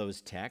basis of those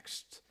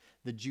texts,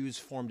 the Jews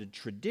formed a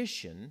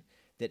tradition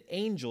that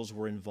angels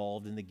were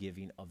involved in the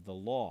giving of the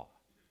law.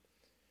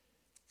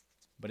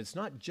 But it's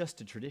not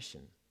just a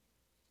tradition.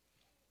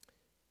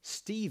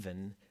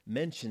 Stephen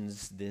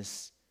mentions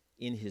this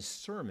in his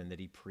sermon that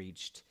he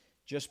preached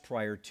just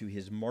prior to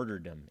his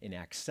martyrdom in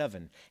Acts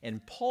 7.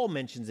 And Paul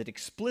mentions it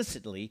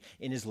explicitly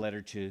in his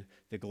letter to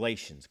the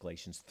Galatians,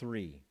 Galatians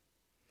 3.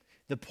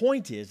 The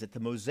point is that the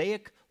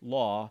Mosaic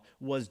law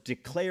was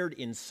declared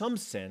in some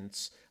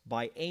sense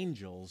by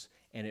angels,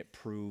 and it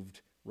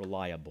proved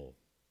reliable.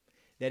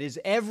 That is,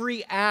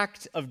 every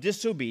act of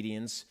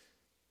disobedience,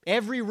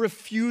 every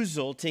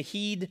refusal to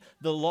heed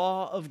the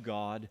law of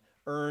God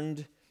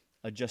earned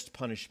a just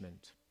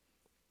punishment.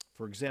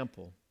 For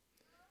example,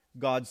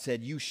 God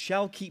said, "You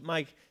shall keep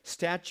my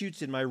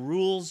statutes and my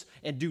rules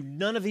and do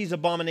none of these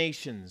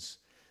abominations,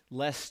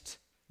 lest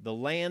the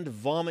land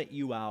vomit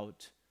you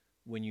out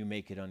when you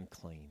make it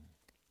unclean."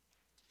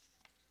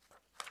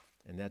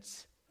 And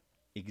that's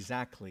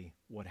exactly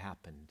what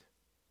happened.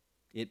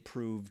 It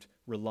proved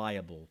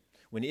reliable.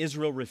 When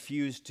Israel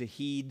refused to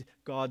heed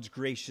God's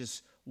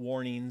gracious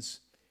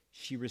warnings,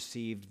 she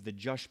received the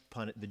just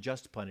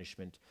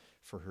punishment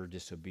for her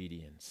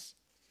disobedience.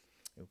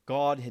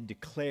 God had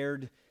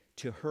declared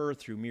to her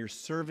through mere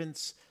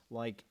servants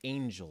like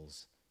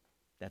angels.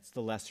 That's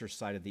the lesser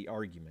side of the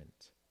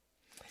argument.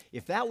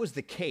 If that was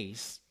the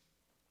case,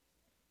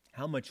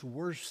 how much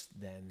worse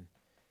then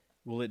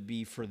will it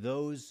be for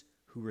those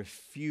who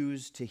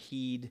refuse to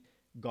heed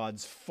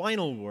God's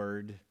final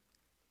word,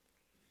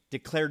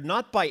 declared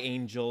not by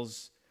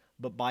angels,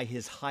 but by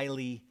his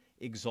highly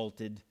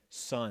exalted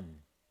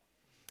Son?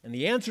 And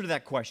the answer to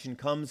that question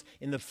comes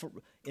in the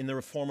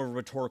form of a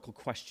rhetorical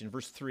question.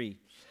 Verse 3,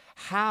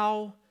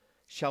 how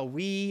shall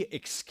we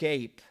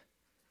escape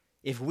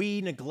if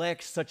we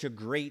neglect such a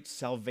great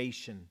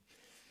salvation?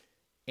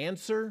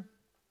 Answer,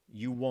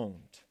 you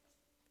won't.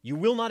 You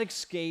will not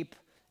escape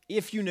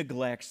if you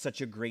neglect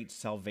such a great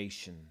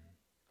salvation.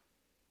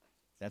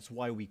 That's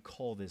why we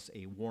call this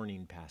a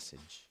warning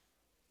passage.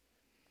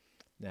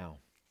 Now,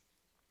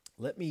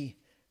 let me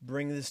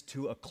bring this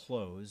to a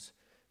close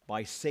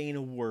by saying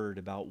a word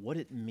about what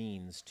it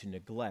means to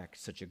neglect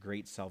such a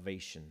great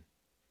salvation.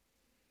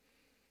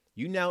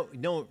 You now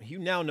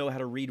know how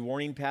to read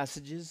warning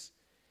passages.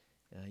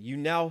 You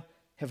now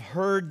have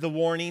heard the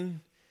warning.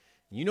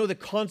 You know the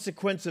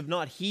consequence of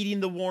not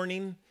heeding the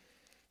warning.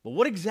 But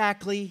what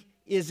exactly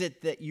is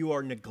it that you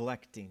are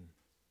neglecting?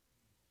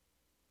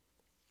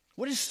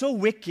 What is so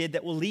wicked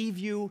that will leave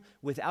you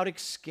without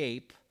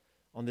escape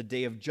on the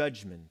day of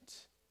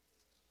judgment?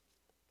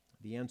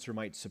 The answer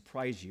might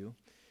surprise you.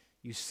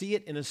 You see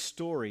it in a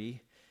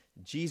story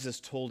Jesus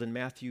told in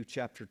Matthew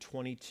chapter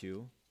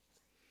 22.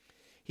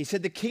 He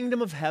said, "The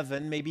kingdom of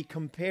heaven may be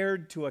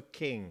compared to a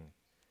king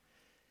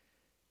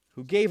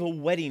who gave a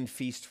wedding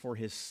feast for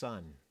his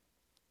son.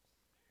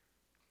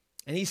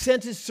 And he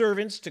sent his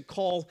servants to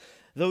call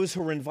those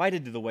who were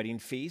invited to the wedding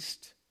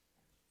feast,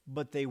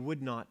 but they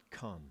would not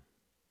come.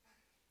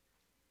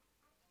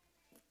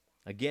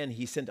 Again,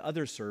 he sent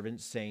other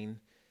servants,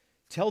 saying,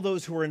 'Tell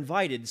those who are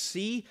invited,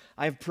 see,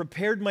 I have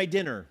prepared my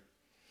dinner.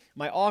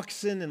 My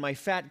oxen and my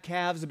fat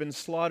calves have been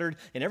slaughtered,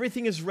 and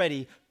everything is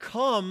ready.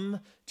 Come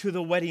to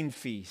the wedding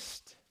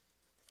feast.'"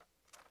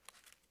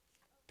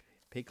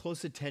 Pay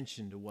close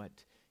attention to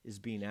what is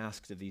being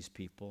asked of these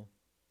people.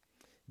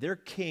 Their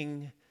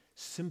king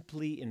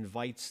simply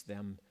invites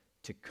them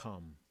to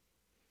come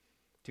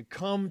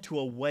to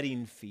a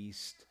wedding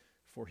feast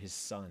for his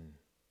son.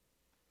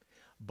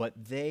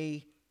 But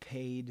they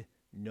paid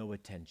no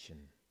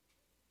attention.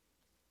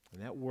 And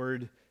that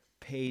word,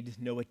 paid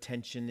no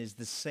attention, is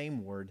the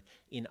same word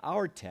in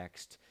our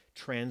text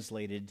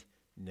translated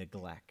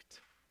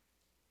neglect.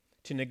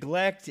 To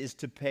neglect is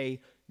to pay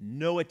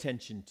no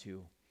attention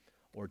to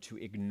or to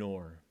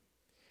ignore.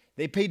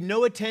 They paid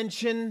no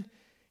attention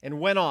and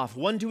went off,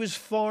 one to his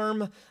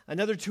farm,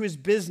 another to his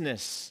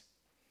business,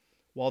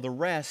 while the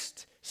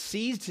rest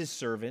seized his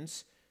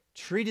servants,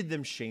 treated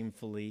them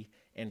shamefully,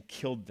 and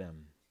killed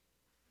them.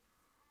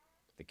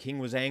 The king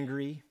was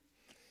angry,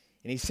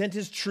 and he sent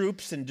his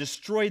troops and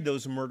destroyed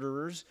those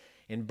murderers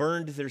and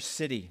burned their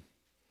city.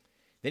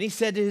 Then he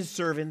said to his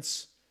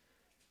servants,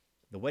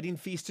 "The wedding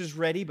feast is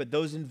ready, but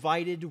those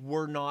invited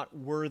were not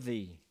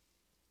worthy.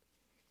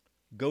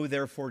 Go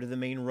therefore to the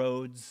main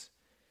roads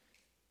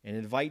and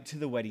invite to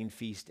the wedding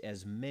feast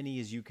as many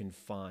as you can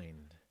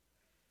find."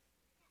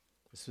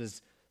 This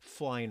was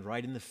flying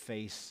right in the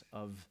face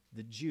of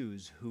the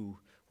Jews who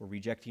were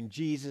rejecting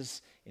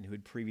Jesus and who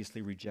had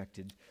previously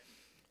rejected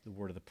the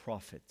word of the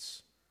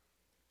prophets.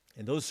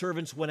 And those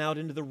servants went out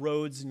into the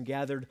roads and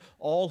gathered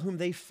all whom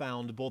they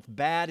found, both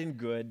bad and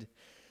good.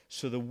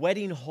 So the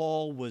wedding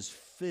hall was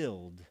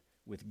filled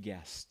with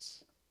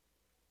guests.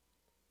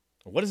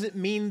 What does it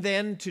mean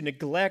then to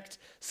neglect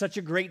such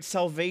a great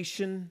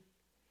salvation?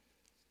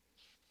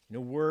 In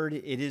a word,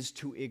 it is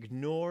to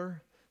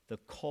ignore the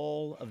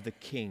call of the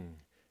king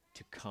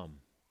to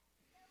come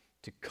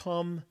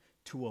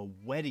to a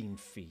wedding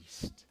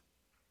feast.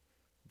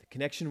 The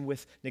connection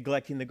with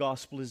neglecting the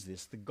gospel is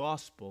this: the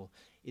gospel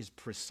is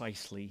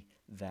precisely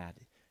that.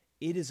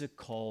 It is a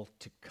call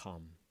to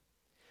come.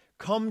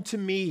 "Come to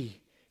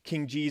me,"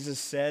 King Jesus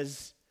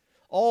says,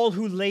 "all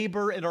who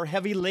labor and are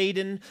heavy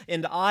laden,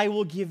 and I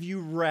will give you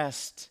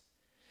rest.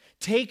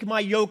 Take my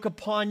yoke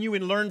upon you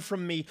and learn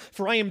from me,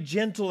 for I am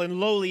gentle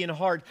and lowly in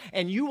heart,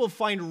 and you will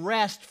find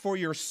rest for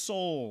your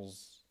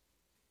souls."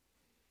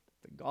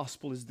 The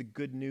gospel is the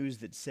good news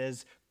that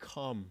says,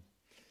 "Come.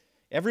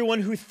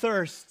 Everyone who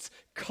thirsts,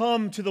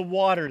 come to the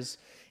waters.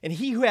 And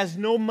he who has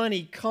no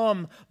money,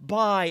 come,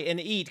 buy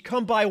and eat.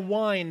 Come buy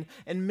wine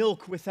and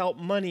milk without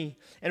money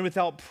and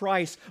without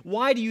price.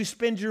 Why do you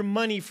spend your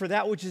money for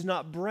that which is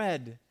not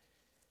bread,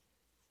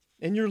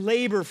 and your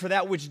labor for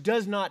that which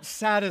does not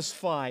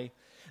satisfy?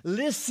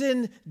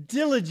 Listen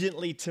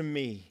diligently to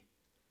me."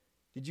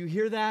 Did you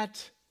hear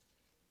that?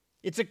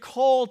 It's a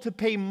call to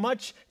pay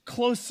much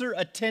closer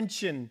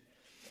attention.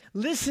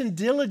 "Listen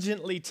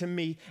diligently to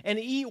me and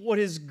eat what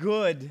is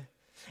good,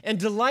 and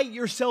delight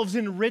yourselves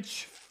in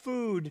rich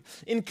food.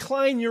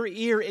 Incline your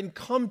ear and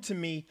come to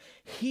me.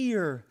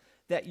 Hear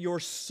that your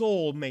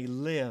soul may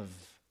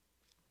live."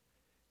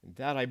 And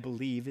that, I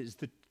believe, is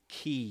the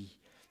key.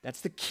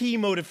 That's the key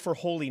motive for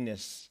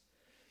holiness.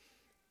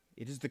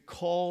 It is the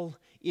call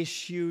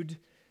issued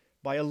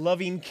by a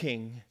loving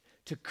king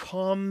to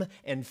come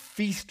and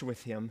feast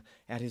with him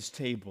at his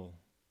table.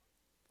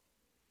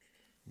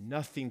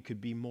 Nothing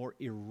could be more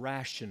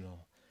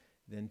irrational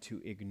than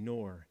to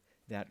ignore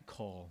that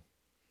call.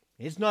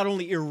 It's not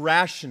only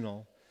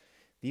irrational,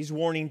 these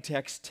warning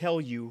texts tell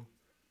you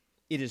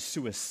it is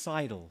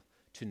suicidal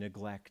to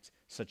neglect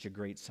such a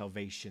great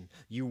salvation.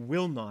 You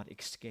will not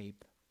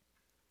escape.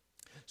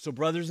 So,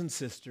 brothers and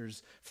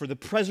sisters, for the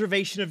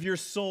preservation of your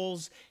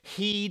souls,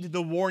 heed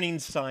the warning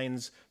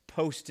signs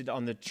posted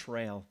on the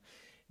trail.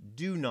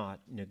 Do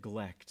not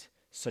neglect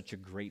such a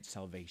great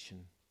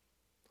salvation.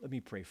 Let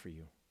me pray for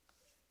you.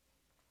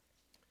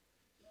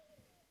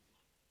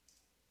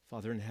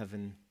 Father in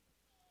heaven,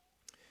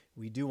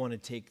 we do want to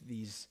take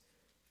these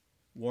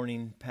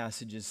warning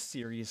passages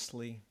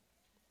seriously.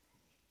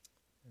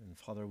 And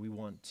Father, we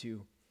want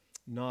to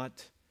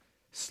not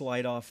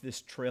slide off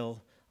this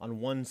trail on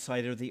one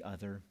side or the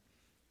other,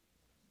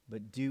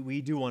 but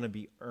we do want to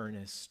be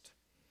earnest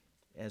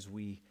as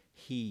we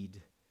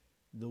heed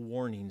the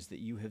warnings that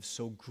you have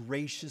so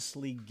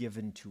graciously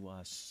given to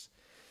us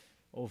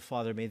Oh,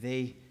 Father, may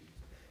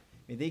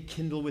they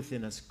kindle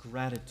within us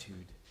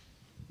gratitude.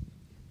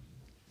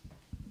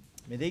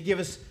 May they give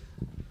us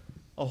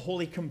a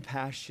holy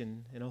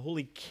compassion and a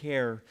holy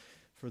care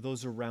for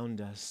those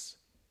around us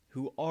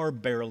who are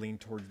barreling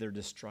toward their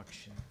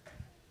destruction.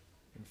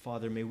 And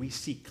Father, may we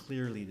see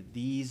clearly that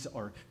these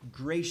are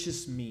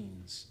gracious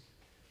means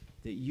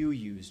that you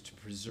use to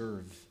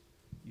preserve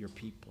your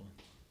people.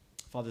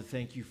 Father,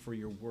 thank you for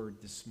your word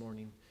this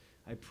morning.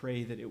 I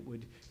pray that it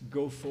would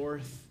go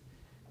forth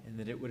and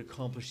that it would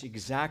accomplish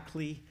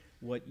exactly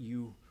what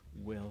you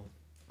will.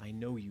 I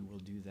know you will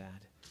do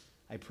that.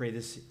 I pray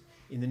this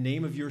in the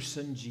name of your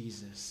Son,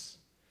 Jesus.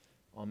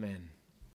 Amen.